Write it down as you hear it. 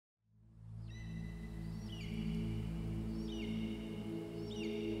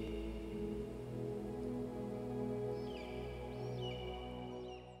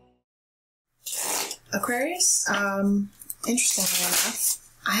Aquarius, interestingly enough,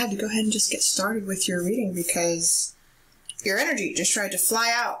 I had to go ahead and just get started with your reading because your energy just tried to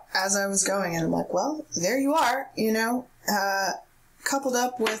fly out as I was going, and I'm like, well, there you are, you know, coupled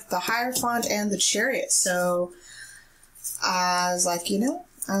up with the Hierophant and the Chariot. So I was like, you know,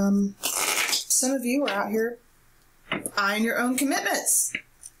 some of you are out here eyeing your own commitments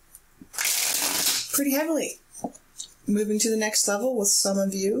pretty heavily. Moving to the next level with some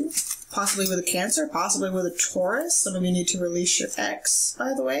of you, possibly with a Cancer, possibly with a Taurus. Some of you need to release your ex,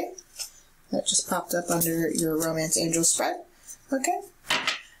 by the way. That just popped up under your Romance Angel spread. Okay.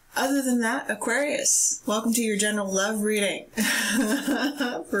 Other than that, Aquarius, welcome to your general love reading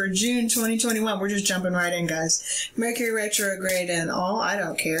for June 2021. We're just jumping right in, guys. Mercury retrograde and all, I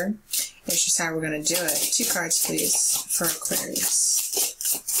don't care. It's just how we're going to do it. 2 cards, please, for Aquarius.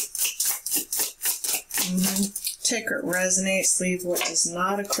 Take what resonates, leave what does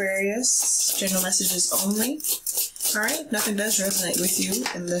not, Aquarius. General messages only. Alright, if nothing does resonate with you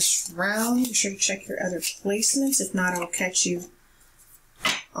in this round, be sure to check your other placements. If not, I'll catch you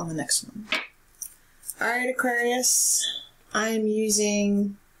on the next one. Alright, Aquarius. I am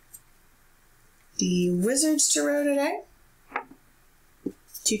using the Wizard's Tarot today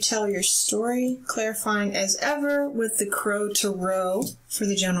to tell your story, clarifying as ever with the Crow Tarot for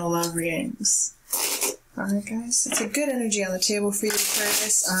the general love readings. Alright, guys, it's a good energy on the table for you,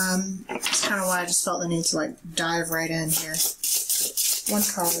 Aquarius. It's kind of why I just felt the need to, like, dive right in here. 1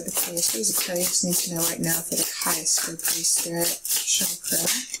 card, Aquarius. What does Aquarius need to know right now for the highest good free spirit? Chakra.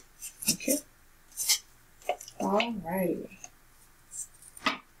 Okay. Alrighty.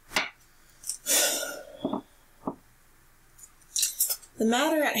 The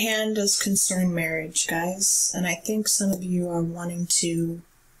matter at hand does concern marriage, guys, and I think some of you are wanting to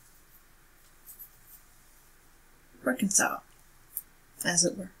reconcile, as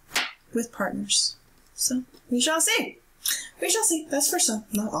it were, with partners. So, we shall see. We shall see. That's for some,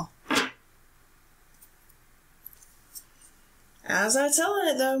 not all. As I tell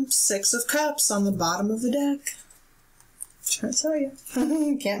it, though, 6 of Cups on the bottom of the deck. Trying to tell you.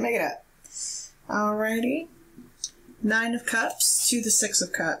 Can't make it up. Alrighty. 9 of Cups to the 6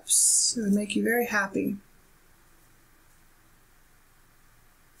 of Cups. It would make you very happy.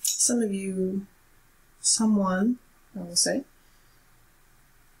 Some of you, someone, I will say,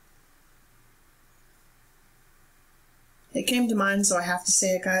 it came to mind, so I have to say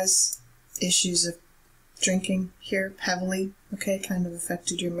it, guys. Issues of drinking here heavily, okay, kind of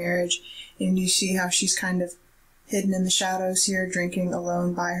affected your marriage. And you see how she's kind of hidden in the shadows here, drinking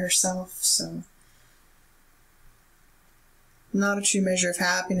alone by herself, so not a true measure of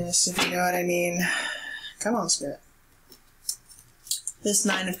happiness, if you know what I mean. Come on, Spirit. This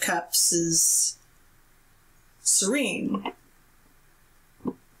 9 of Cups is serene.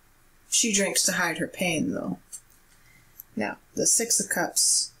 She drinks to hide her pain, though. Now, the 6 of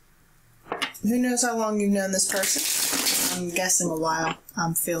Cups. Who knows how long you've known this person? I'm guessing a while.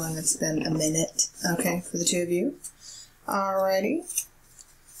 I'm feeling it's been a minute, okay, for the 2 of you. Alrighty.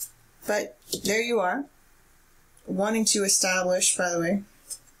 But there you are. Wanting to establish, by the way,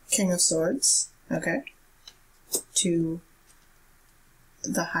 King of Swords, okay, to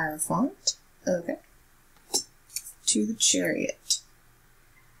the Hierophant, okay, to the Chariot.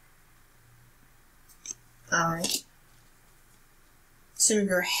 Alright. Some of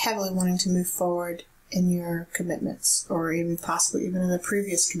you are heavily wanting to move forward in your commitments, or even possibly even in a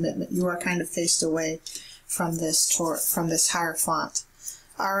previous commitment. You are kind of faced away from this Hierophant.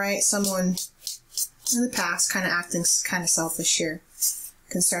 Alright, someone in the past kind of acting kind of selfish here,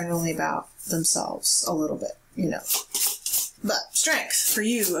 concerned only about themselves a little bit, you know. But strength for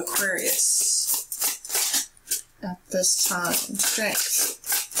you, Aquarius, at this time. Strength.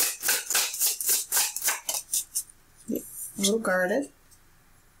 Yeah, a little guarded.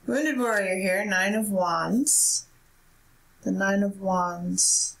 Wounded warrior here, 9 of Wands. The 9 of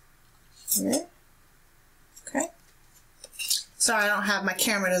Wands here. Okay. Sorry, I don't have, my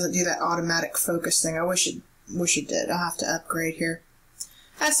camera doesn't do that automatic focus thing. I wish it did. I'll have to upgrade here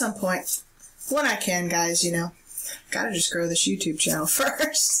at some point. When I can, guys, you know. Gotta just grow this YouTube channel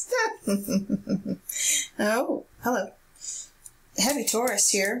first. Oh, hello. Heavy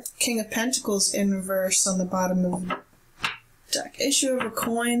Taurus here. King of Pentacles in reverse on the bottom of the deck. Issue of a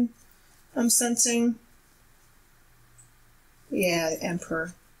coin, I'm sensing. Yeah, the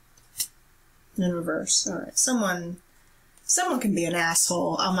Emperor in reverse. Alright, someone can be an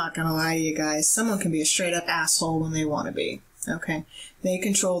asshole. I'm not gonna lie to you guys. Someone can be a straight up asshole when they want to be. Okay? They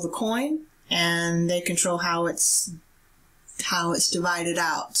control the coin, and they control how it's divided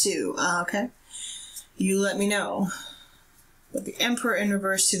out too. Okay? You let me know But the Emperor in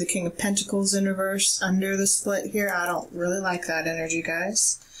reverse to the King of Pentacles in reverse under the split here, I don't really like that energy,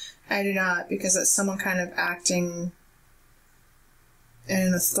 guys. I do not, because that's someone kind of acting in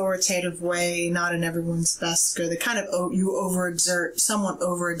an authoritative way, not in everyone's best good. They kind of, someone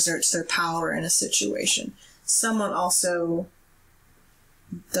overexerts their power in a situation. Someone also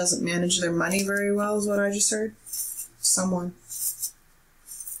doesn't manage their money very well, is what I just heard. Someone.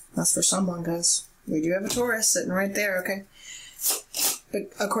 That's for someone, guys. We do have a Taurus sitting right there, okay?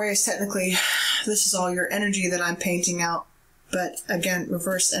 But Aquarius, technically, this is all your energy that I'm painting out. But again,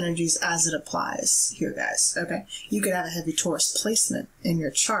 reverse energies as it applies here, guys, okay? You could have a heavy Taurus placement in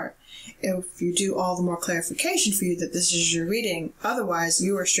your chart if you do all the more clarification for you that this is your reading. Otherwise,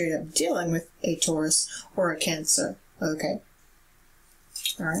 you are straight up dealing with a Taurus or a Cancer, okay?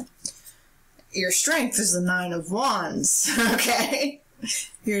 All right. Your strength is the 9 of Wands, okay?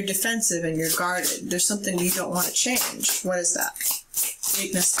 You're defensive and you're guarded. There's something you don't want to change. What is that?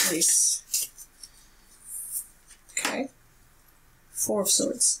 Weakness, please. Okay. 4 of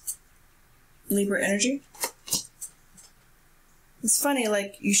Swords. Libra energy. It's funny,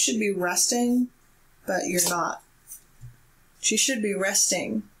 like, you should be resting, but you're not. She should be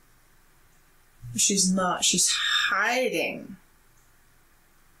resting. She's not. She's hiding.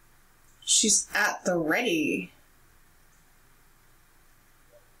 She's at the ready.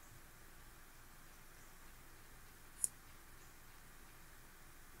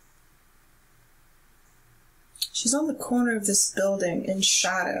 She's on the corner of this building in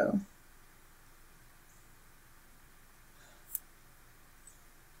shadow.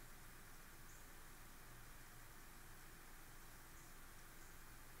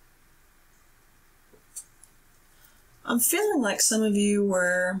 I'm feeling like some of you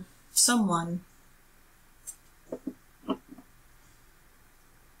were someone.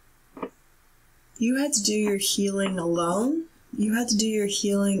 You had to do your healing alone. You had to do your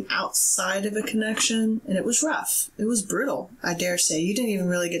healing outside of a connection, and it was rough. It was brutal, I dare say. You didn't even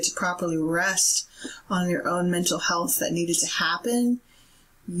really get to properly rest on your own mental health that needed to happen.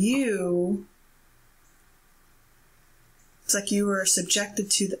 It's like you were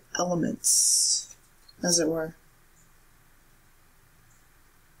subjected to the elements, as it were.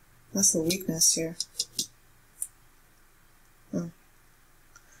 That's the weakness here.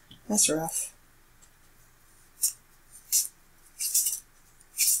 That's rough.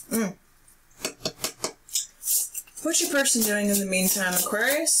 What's your person doing in the meantime,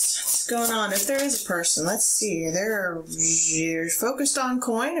 Aquarius? What's going on? If there is a person, let's see. They're focused on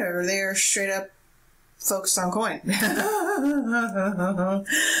coin, or they're straight up focused on coin?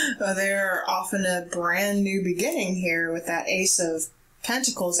 They're off in a brand new beginning here with that Ace of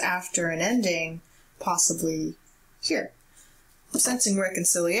Pentacles after an ending, possibly here. I'm sensing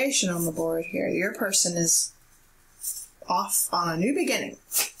reconciliation on the board here. Your person is off on a new beginning.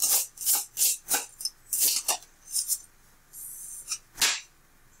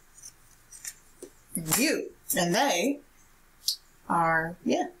 And they are,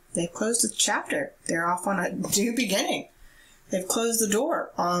 they've closed the chapter. They're off on a new beginning. They've closed the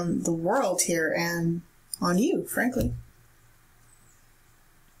door on the world here and on you, frankly.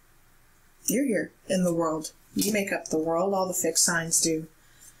 You're here in the world. You make up the world. All the fixed signs do.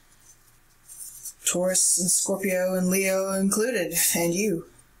 Taurus and Scorpio and Leo included, and you.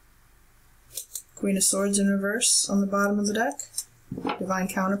 Queen of Swords in reverse on the bottom of the deck. Divine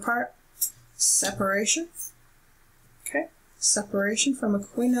counterpart. Separation. Okay. Separation from a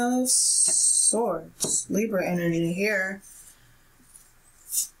Queen of Swords. Libra energy here.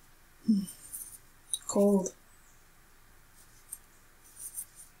 Cold.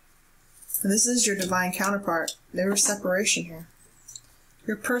 And this is your divine counterpart. There was separation here.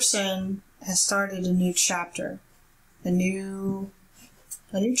 Your person has started a new chapter. A new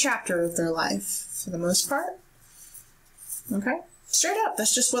chapter of their life, for the most part. Okay? Straight up,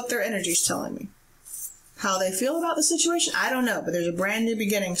 that's just what their energy's telling me. How they feel about the situation, I don't know, but there's a brand new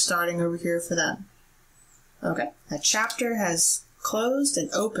beginning starting over here for them. Okay? A chapter has closed and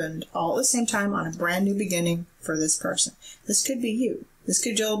opened all at the same time on a brand new beginning for this person. This could be you. This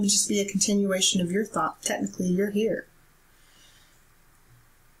could just be a continuation of your thought. Technically, you're here.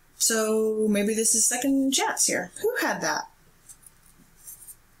 So maybe this is second chance here. Who had that?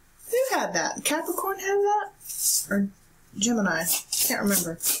 Who had that? Capricorn had that? Or Gemini? Can't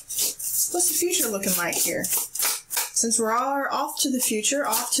remember. What's the future looking like here? Since we're all off to the future,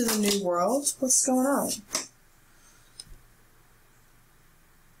 off to the new world, what's going on?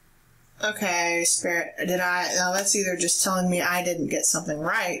 Okay, Spirit, now that's either just telling me I didn't get something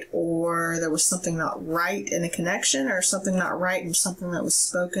right, or there was something not right in a connection, or something not right in something that was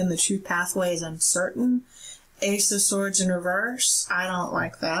spoken. The truth pathway is uncertain, Ace of Swords in reverse. I don't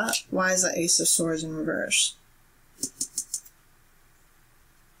like that. Why is the Ace of Swords in reverse?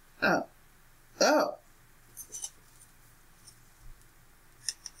 Oh. Oh.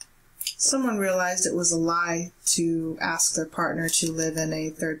 Someone realized it was a lie to ask their partner to live in a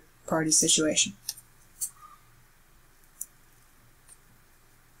third-party situation.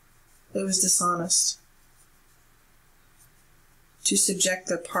 It was dishonest to subject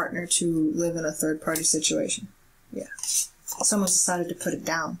their partner to live in a third-party situation. Yeah. Someone's decided to put it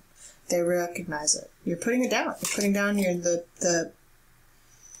down. They recognize it. You're putting it down. You're putting down the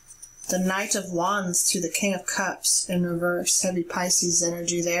Knight of Wands to the King of Cups in reverse. Heavy Pisces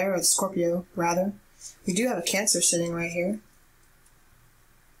energy there, or Scorpio, rather. We do have a Cancer sitting right here.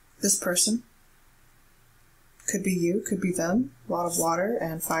 This person. Could be you, could be them. A lot of water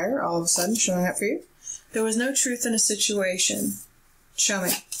and fire all of a sudden showing up for you. There was no truth in a situation. Show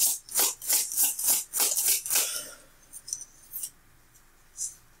me.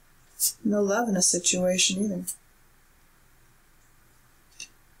 No love in a situation either.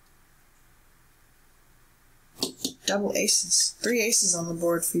 Double aces. 3 aces on the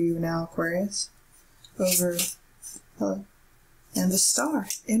board for you now, Aquarius. Over. Hello. And the Star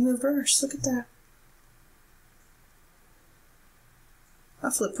in reverse. Look at that. I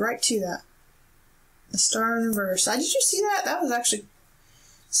flipped right to that. The Star in reverse. Did you see that? That was actually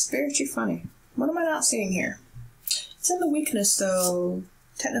spiritually funny. What am I not seeing here? It's in the weakness, though.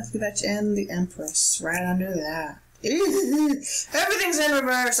 Technically, that's in the Empress. Right under that. Everything's in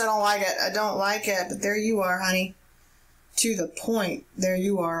reverse. I don't like it. I don't like it. But there you are, honey. To the point. There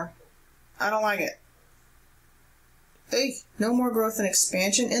you are. I don't like it. Hey, no more growth and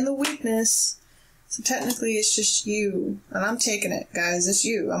expansion in the weakness. So technically, it's just you. And I'm taking it, guys. It's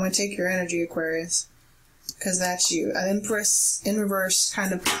you. I'm going to take your energy, Aquarius. Because that's you. An Empress in reverse,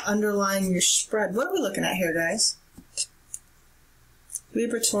 kind of underlying your spread. What are we looking at here, guys?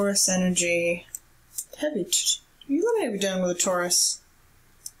 Libra, Taurus energy. Heavy. You may be dealing with a Taurus.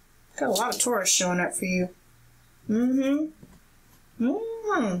 Got a lot of Taurus showing up for you. Or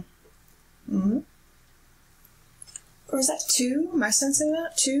is that 2? Am I sensing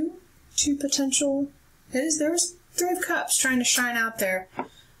that? 2? 2 potential. It is. There's 3 of Cups trying to shine out there.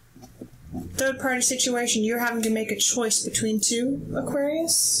 Third party situation. You're having to make a choice between 2,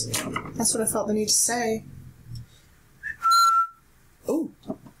 Aquarius. That's what I felt the need to say. Ooh.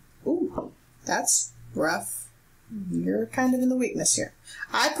 Ooh. That's rough. You're kind of in the weakness here.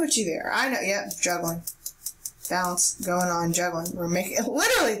 I put you there. I know. Yep. Juggling. Balance going on. Juggling. We're making.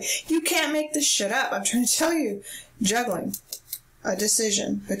 Literally. You can't make this shit up. I'm trying to tell you. Juggling. A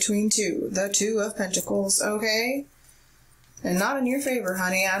decision between 2. The 2 of Pentacles. Okay? And not in your favor,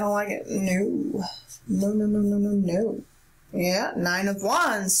 honey. I don't like it. No. No, no, no, no, no, no. Yeah, 9 of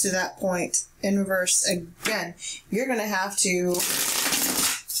Wands to that point. In reverse again. You're going to have to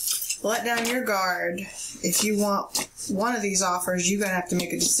let down your guard. If you want one of these offers, you're going to have to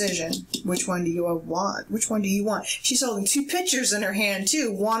make a decision. Which one do you want? Which one do you want? She's holding 2 pictures in her hand,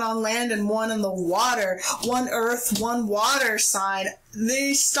 too. One on land and one in the water. One earth, one water sign.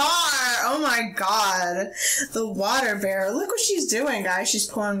 The Star! Oh my god. The water bear. Look what she's doing, guys. She's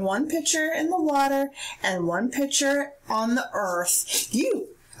pouring 1 picture in the water and 1 picture on the earth. You,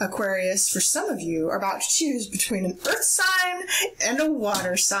 Aquarius, for some of you, are about to choose between an earth sign and a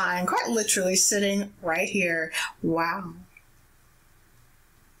water sign. Quite literally sitting right here. Wow.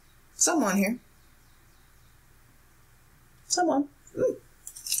 Someone here. Someone. Ooh.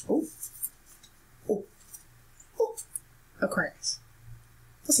 Oh. Oh. Oh. Aquarius.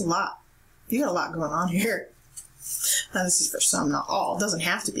 That's a lot. You got a lot going on here. Now, this is for some, not all. It doesn't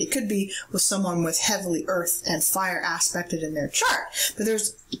have to be. It could be with someone with heavily earth and fire aspected in their chart. But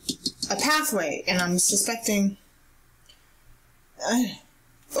there's a pathway, and I'm suspecting...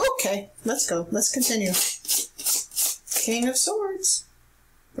 okay, let's go. Let's continue. King of Swords.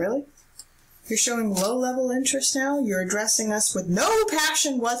 Really? You're showing low-level interest now? You're addressing us with no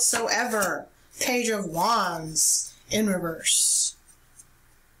passion whatsoever. Page of Wands in reverse.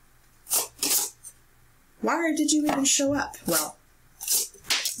 Why did you even show up? Well,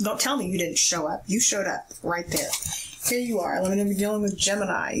 don't tell me you didn't show up. You showed up right there. Here you are. Let me be dealing with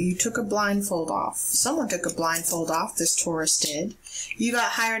Gemini. You took a blindfold off. Someone took a blindfold off. This Taurus did. You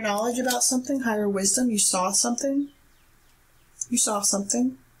got higher knowledge about something, higher wisdom. You saw something. You saw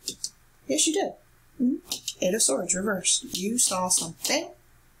something. Yes, you did. 8 of Swords, reverse. You saw something.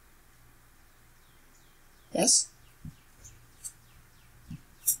 Yes?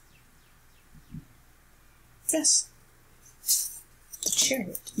 Yes. The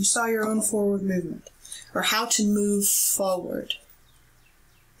Chariot. You saw your own forward movement. Or how to move forward.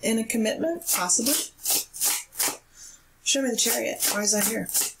 In a commitment? Possibly. Show me the Chariot. Why is that here?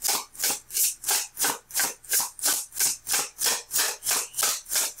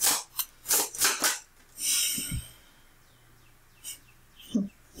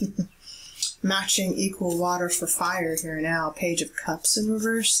 Matching equal water for fire here now. Page of Cups in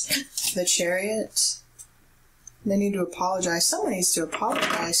reverse. The Chariot. They need to apologize. Someone needs to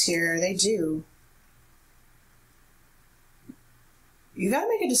apologize here. They do. You gotta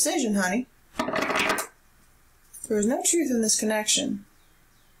make a decision, honey. There is no truth in this connection.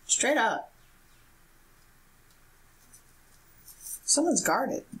 Straight up. Someone's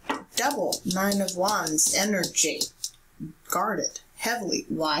guarded. Double 9 of Wands energy. Guarded. Heavily.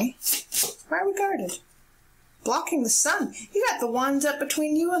 Why? Why are we guarded? Blocking the sun. You got the wands up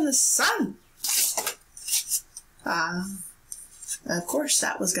between you and the sun. Of course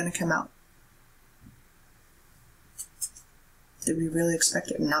that was going to come out. Did we really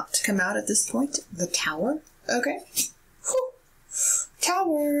expect it not to come out at this point? The Tower? Okay. Whew.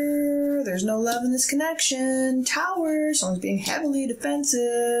 Tower. There's no love in this connection. Tower. Someone's being heavily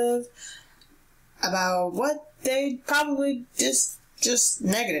defensive about what they probably just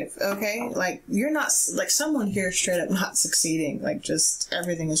negative, okay? Like, you're not, like, someone here straight up not succeeding. Like, just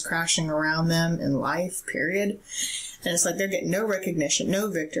everything is crashing around them in life, period. And it's like they're getting no recognition, no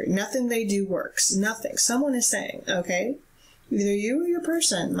victory. Nothing they do works. Nothing. Someone is saying, okay? Either you or your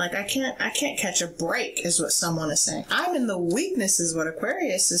person. Like, I can't catch a break, is what someone is saying. I'm in the weakness, is what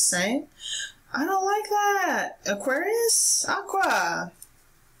Aquarius is saying. I don't like that. Aquarius? Aqua.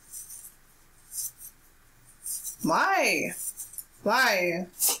 Why? Why?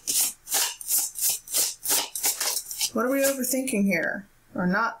 What are we overthinking here? We're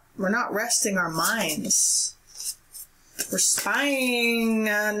not resting our minds. We're spying.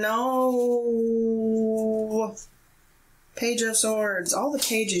 No. Page of Swords. All the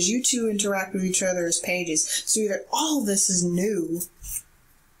pages. You two interact with each other as pages. So either all this is new,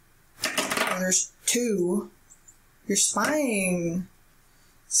 or there's two. You're spying.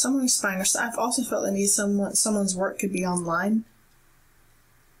 Someone's spying. I've also felt that someone's work could be online.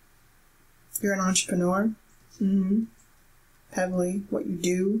 You're an entrepreneur. Heavily, what you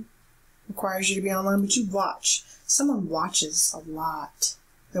do requires you to be online, but you watch. Someone watches a lot.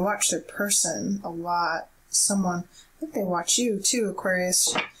 They watch their person a lot. I think they watch you too,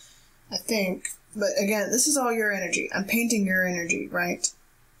 Aquarius. I think. But again, this is all your energy. I'm painting your energy, right?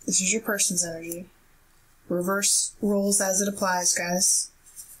 This is your person's energy. Reverse roles as it applies, guys.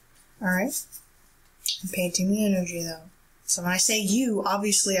 Alright? I'm painting the energy, though. So when I say you,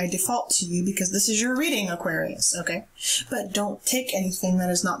 obviously I default to you because this is your reading, Aquarius, okay? But don't take anything that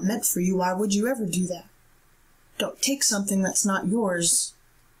is not meant for you. Why would you ever do that? Don't take something that's not yours.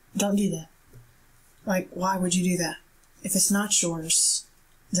 Don't do that. Like, why would you do that? If it's not yours,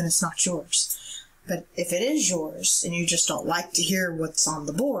 then it's not yours. But if it is yours, and you just don't like to hear what's on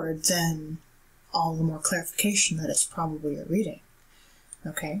the board, then all the more clarification that it's probably a reading.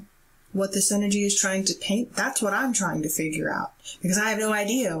 Okay? What this energy is trying to paint, that's what I'm trying to figure out. Because I have no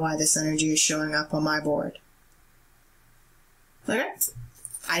idea why this energy is showing up on my board. Okay?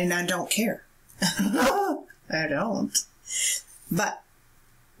 I don't care. I don't. But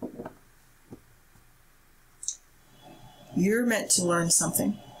you're meant to learn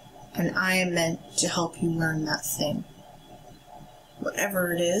something. And I am meant to help you learn that thing.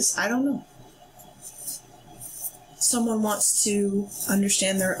 Whatever it is, I don't know. Someone wants to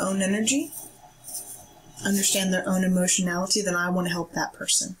understand their own energy, understand their own emotionality, then I want to help that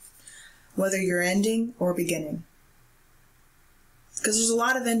person. Whether you're ending or beginning. Because there's a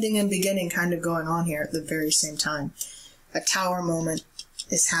lot of ending and beginning kind of going on here at the very same time. A Tower moment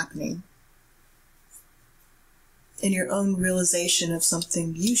is happening. In your own realization of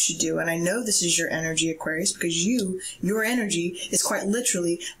something you should do. And I know this is your energy, Aquarius, because your energy is quite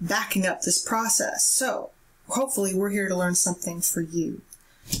literally backing up this process. So, hopefully we're here to learn something for you.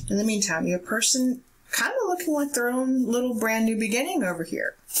 In the meantime, you have a person kind of looking like their own little brand new beginning over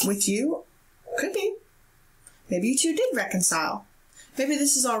here. With you, could be. Maybe you two did reconcile. Maybe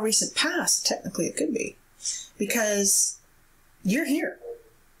this is all recent past. Technically, it could be. Because you're here.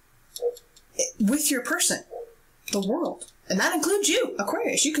 With your person. The world. And that includes you,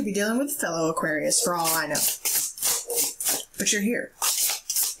 Aquarius. You could be dealing with a fellow Aquarius for all I know. But you're here.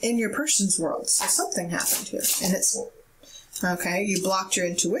 In your person's world. So something happened here. And it's... Okay, you blocked your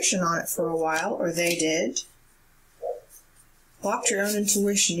intuition on it for a while, or they did. Blocked your own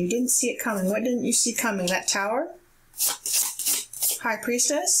intuition. You didn't see it coming. What didn't you see coming? That Tower? High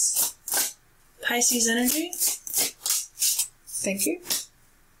Priestess? Pisces energy? Thank you.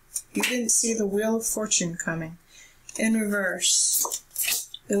 You didn't see the Wheel of Fortune coming. In reverse.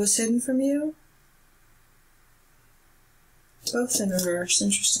 It was hidden from you? Both in reverse.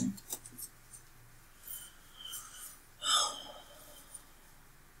 Interesting.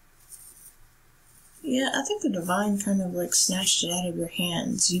 Yeah, I think the divine kind of like snatched it out of your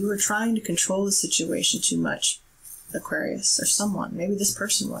hands. You were trying to control the situation too much, Aquarius, or someone. Maybe this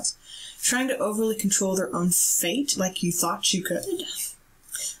person was. Trying to overly control their own fate like you thought you could.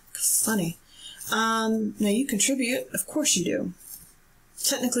 Funny. Now you contribute. Of course you do.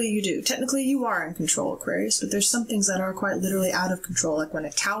 Technically you do. Technically you are in control, Aquarius, but there's some things that are quite literally out of control. Like when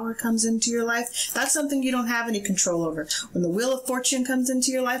a tower comes into your life, that's something you don't have any control over. When the Wheel of Fortune comes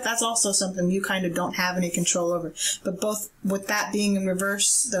into your life, that's also something you kind of don't have any control over. But both with that being in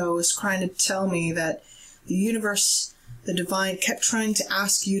reverse, though, is trying to tell me that the universe, the divine, kept trying to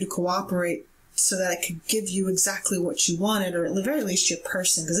ask you to cooperate so that it could give you exactly what you wanted, or at the very least your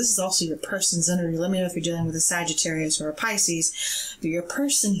person, because this is also your person's energy. Let me know if you're dealing with a Sagittarius or a Pisces. But your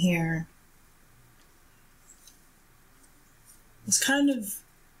person here was kind of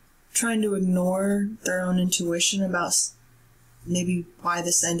trying to ignore their own intuition about maybe why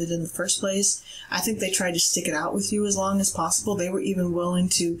this ended in the first place. I think they tried to stick it out with you as long as possible. They were even willing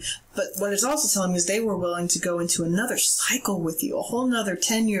to, but what it's also telling me is they were willing to go into another cycle with you, a whole nother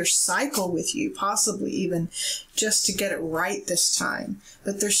 10-year cycle with you, possibly even just to get it right this time.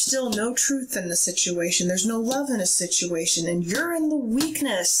 But there's still no truth in the situation. There's no love in a situation, and you're in the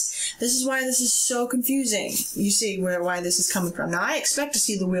weakness. This is why this is so confusing. You see why this is coming from. Now, I expect to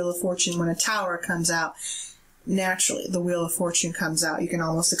see the Wheel of Fortune when a tower comes out. Naturally, the Wheel of Fortune comes out. You can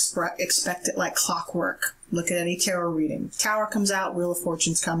almost expect it like clockwork. Look at any tarot reading. Tower comes out, Wheel of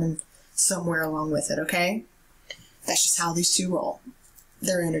Fortune's coming somewhere along with it, okay? That's just how these two roll.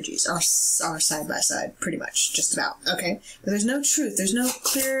 Their energies are side by side, pretty much, just about, okay? But there's no truth. There's no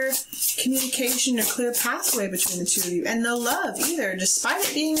clear communication or clear pathway between the two of you. And no love either, despite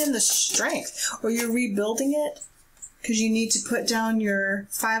it being in the Strength. Or you're rebuilding it because you need to put down your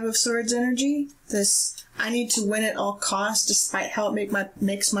Five of Swords energy. This, I need to win at all costs despite how it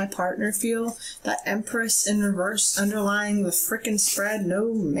makes my partner feel. That Empress in reverse underlying the frickin' spread.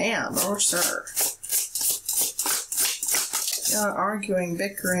 No ma'am or sir. Arguing,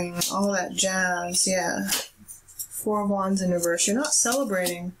 bickering, all that jazz, yeah. Four of Wands in reverse. You're not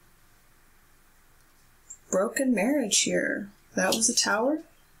celebrating. Broken marriage here. That was a Tower?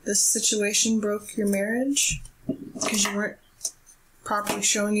 This situation broke your marriage? Because you weren't properly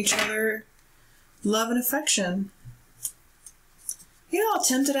showing each other love and affection. You know how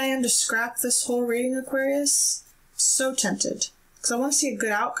tempted I am to scrap this whole reading, Aquarius? So tempted. Because I want to see a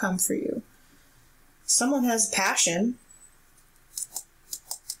good outcome for you. Someone has passion.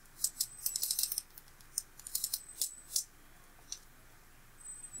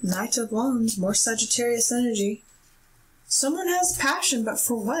 Knight of Wands, more Sagittarius energy. Someone has passion, but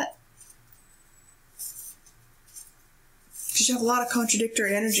for what? Because you have a lot of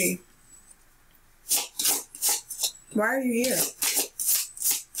contradictory energy. Why are you here?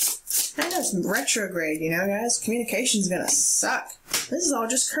 I know it's retrograde, you know, guys. Communication's gonna suck. This is all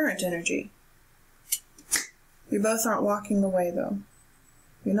just current energy. You both aren't walking away, though.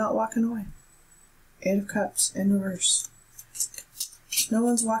 You're not walking away. Eight of Cups in reverse. No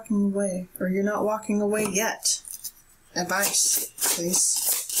one's walking away, or you're not walking away yet. Advice,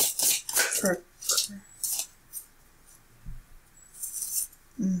 please. For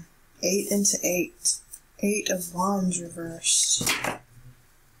 8 into 8. 8 of Wands reversed.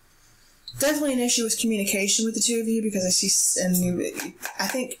 Definitely an issue with communication with the two of you, because I see, and I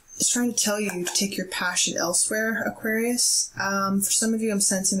think it's trying to tell you to take your passion elsewhere, Aquarius. For some of you, I'm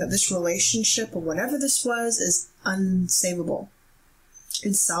sensing that this relationship, or whatever this was, is unsavable.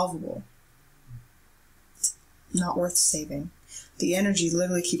 Insolvable. Not worth saving. The energy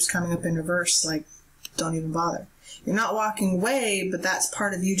literally keeps coming up in reverse, like, don't even bother. You're not walking away, but that's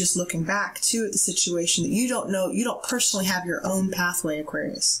part of you just looking back, too, at the situation that you don't know. You don't personally have your own pathway,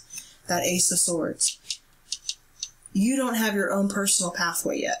 Aquarius. That Ace of Swords. You don't have your own personal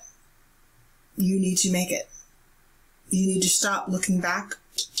pathway yet. You need to make it. You need to stop looking back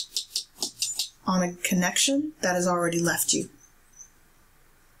on a connection that has already left you.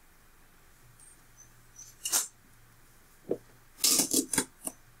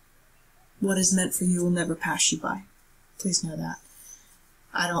 What is meant for you will never pass you by. Please know that.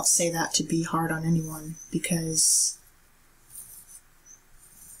 I don't say that to be hard on anyone, because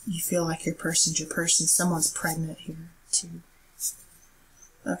you feel like your person's your person. Someone's pregnant here, too.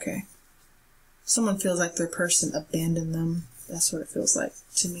 Okay. Someone feels like their person abandoned them. That's what it feels like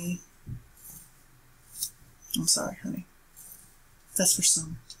to me. I'm sorry, honey. That's for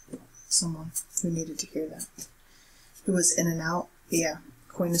someone who needed to hear that. Who was in and out. Yeah.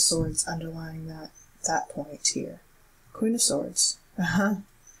 Queen of Swords underlying that point here. Queen of Swords. Uh-huh.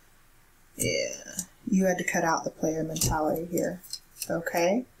 Yeah. You had to cut out the player mentality here.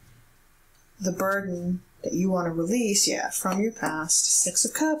 Okay? The burden that you want to release, yeah, from your past. Six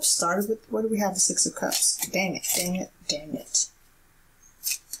of Cups started with, what do we have? The Six of Cups. Dang it, dang it, dang it.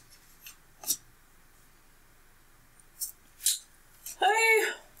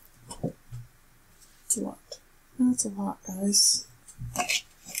 Hey! It's a lot. That's a lot, guys. Let's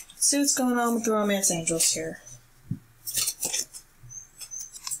see what's going on with the romance angels here.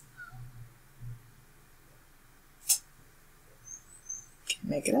 Can't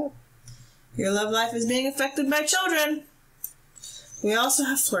make it up. Your love life is being affected by children. We also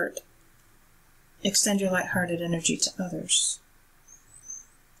have flirt. Extend your lighthearted energy to others.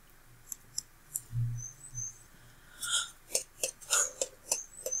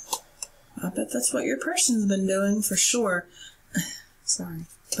 I bet that's what your person's been doing for sure. Sorry.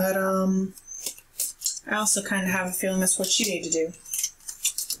 But, I also kind of have a feeling that's what you need to do.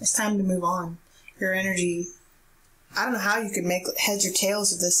 It's time to move on. Your energy, I don't know how you could make heads or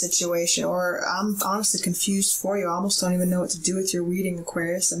tails of this situation, or I'm honestly confused for you. I almost don't even know what to do with your reading,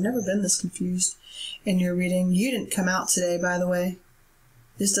 Aquarius. I've never been this confused in your reading. You didn't come out today, by the way.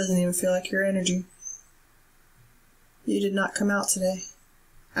 This doesn't even feel like your energy. You did not come out today.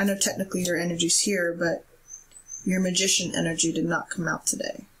 I know technically your energy's here, but your magician energy did not come out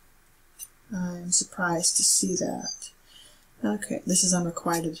today. I'm surprised to see that. Okay, this is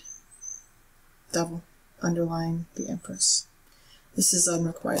unrequited. Devil underlying the Empress. This is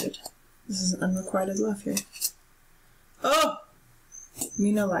unrequited. This is an unrequited love here. Oh!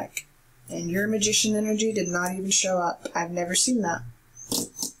 Me no like. And your magician energy did not even show up. I've never seen that.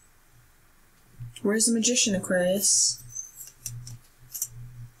 Where's the magician, Aquarius?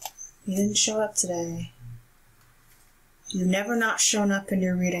 You didn't show up today. You've never not shown up in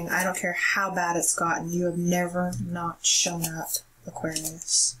your reading. I don't care how bad it's gotten. You have never not shown up,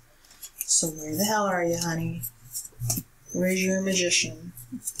 Aquarius. So where the hell are you, honey? Where's your magician?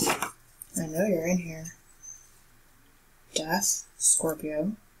 I know you're in here. Death,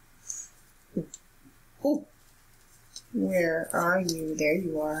 Scorpio. Ooh. Ooh. Where are you? There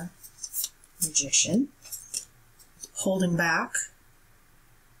you are. Magician. Holding back.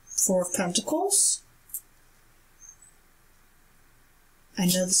 Four of Pentacles. I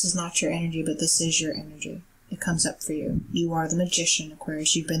know this is not your energy, but this is your energy. It comes up for you. You are the magician,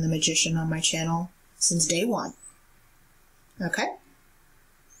 Aquarius. You've been the magician on my channel since day one. Okay?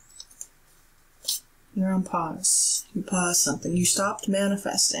 You're on pause. You paused something. You stopped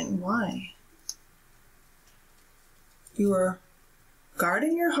manifesting. Why? You are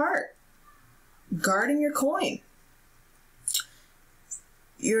guarding your heart. Guarding your coin.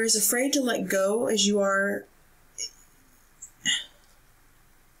 You're as afraid to let go as you are.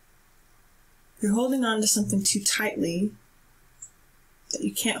 You're holding on to something too tightly that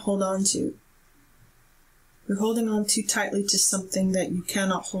you can't hold on to. You're holding on too tightly to something that you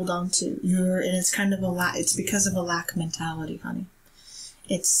cannot hold on to. And it's kind of it's because of a lack mentality, honey.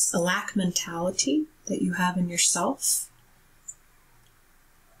 It's a lack mentality that you have in yourself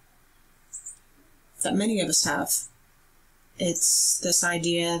that many of us have. It's this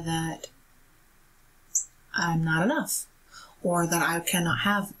idea that I'm not enough, or that I cannot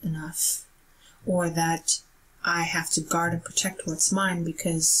have enough, or that I have to guard and protect what's mine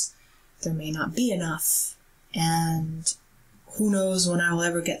because there may not be enough, and who knows when I will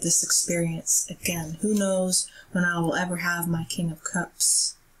ever get this experience again. Who knows when I will ever have my King of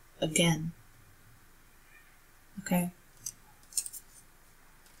Cups again. Okay?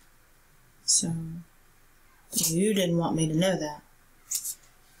 So, you didn't want me to know that.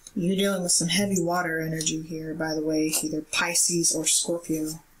 You're dealing with some heavy water energy here, by the way. Either Pisces or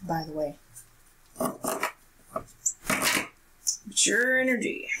Scorpio, by the way. It's your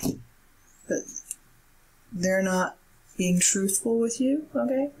energy. But they're not being truthful with you,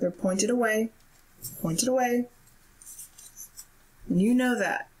 okay? They're pointed away. Pointed away. And you know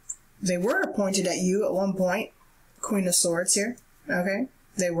that. They were pointed at you at one point. Queen of Swords here, okay?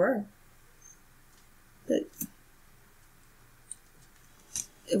 They were. But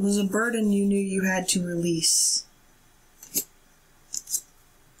it was a burden you knew you had to release.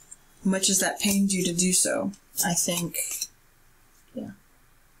 Much as that pained you to do so, I think, yeah.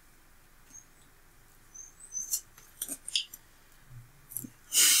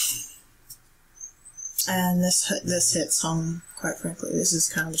 And this hits home, quite frankly. This is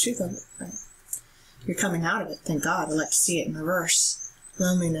kind of the truth of it, right? You're coming out of it, thank God. I like to see it in reverse.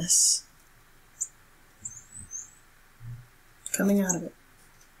 Loneliness. Coming out of it.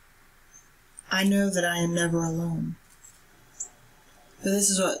 I know that I am never alone. But this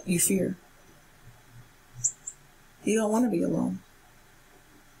is what you fear. You don't want to be alone.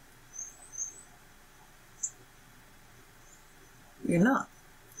 You're not.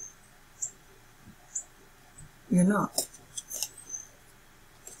 You're not.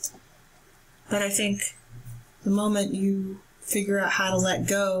 But I think the moment you figure out how to let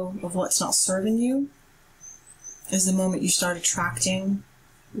go of what's not serving you is the moment you start attracting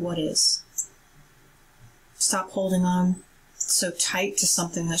what is. Stop holding on so tight to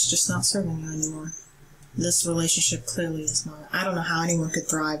something that's just not serving you anymore. This relationship clearly is not. I don't know how anyone could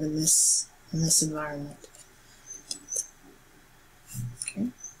thrive in this environment. Okay.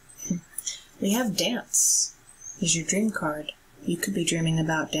 We have dance. Is your dream card. You could be dreaming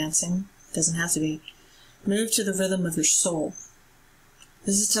about dancing. Doesn't have to be. Move to the rhythm of your soul.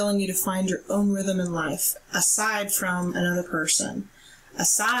 This is telling you to find your own rhythm in life, aside from another person,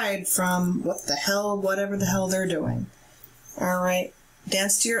 aside from whatever the hell they're doing. All right,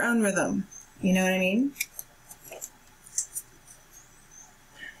 dance to your own rhythm. You know what I mean?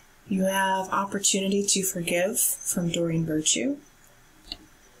 You have opportunity to forgive from Doreen Virtue.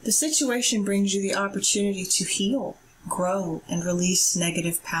 The situation brings you the opportunity to heal, grow, and release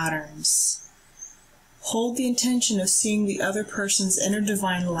negative patterns. Hold the intention of seeing the other person's inner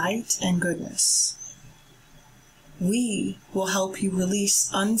divine light and goodness. We will help you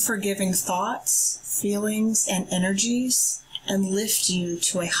release unforgiving thoughts, feelings, and energies, and lift you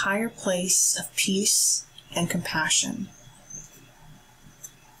to a higher place of peace and compassion.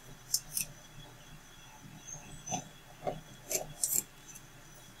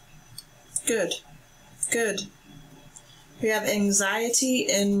 Good. Good. We have anxiety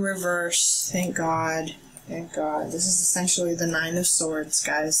in reverse. Thank God. Thank God. This is essentially the 9 of Swords,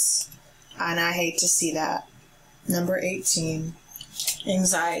 guys. And I hate to see that. Number 18.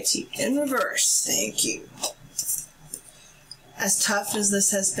 Anxiety in reverse. Thank you. As tough as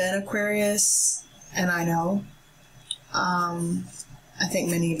this has been, Aquarius, and I know, I think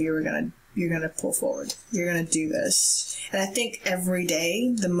many of you are you're gonna pull forward. You're gonna do this. And I think every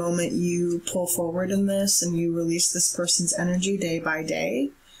day, the moment you pull forward in this and you release this person's energy day by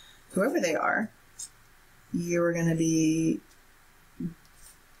day, whoever they are, you're gonna be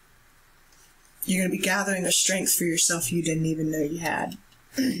gathering a strength for yourself you didn't even know you had.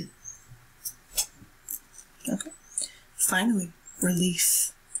 Okay. Finally,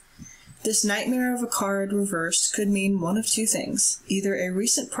 relief. This nightmare of a card reversed could mean one of two things. Either a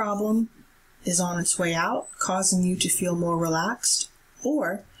recent problem is on its way out, causing you to feel more relaxed,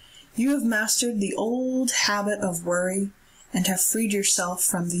 or you have mastered the old habit of worry and have freed yourself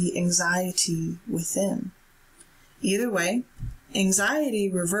from the anxiety within. Either way,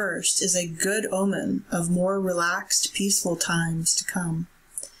 anxiety reversed is a good omen of more relaxed, peaceful times to come.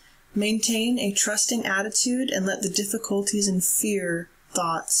 Maintain a trusting attitude and let the difficulties and fear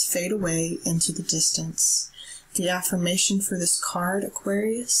thoughts fade away into the distance. The affirmation for this card,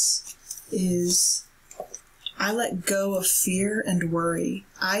 Aquarius, is, I let go of fear and worry.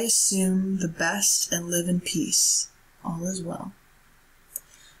 I assume the best and live in peace. All is well.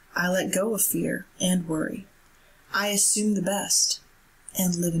 I let go of fear and worry. I assume the best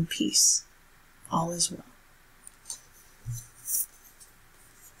and live in peace. All is well.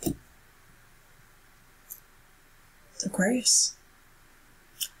 Aquarius,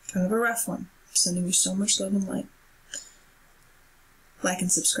 kind of a rough one. I'm sending you so much love and light. Like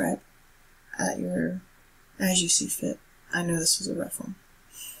and subscribe as you see fit. I know this was a rough one.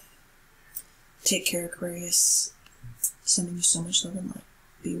 Take care, Aquarius. Sending you so much love and light.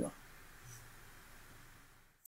 Be well.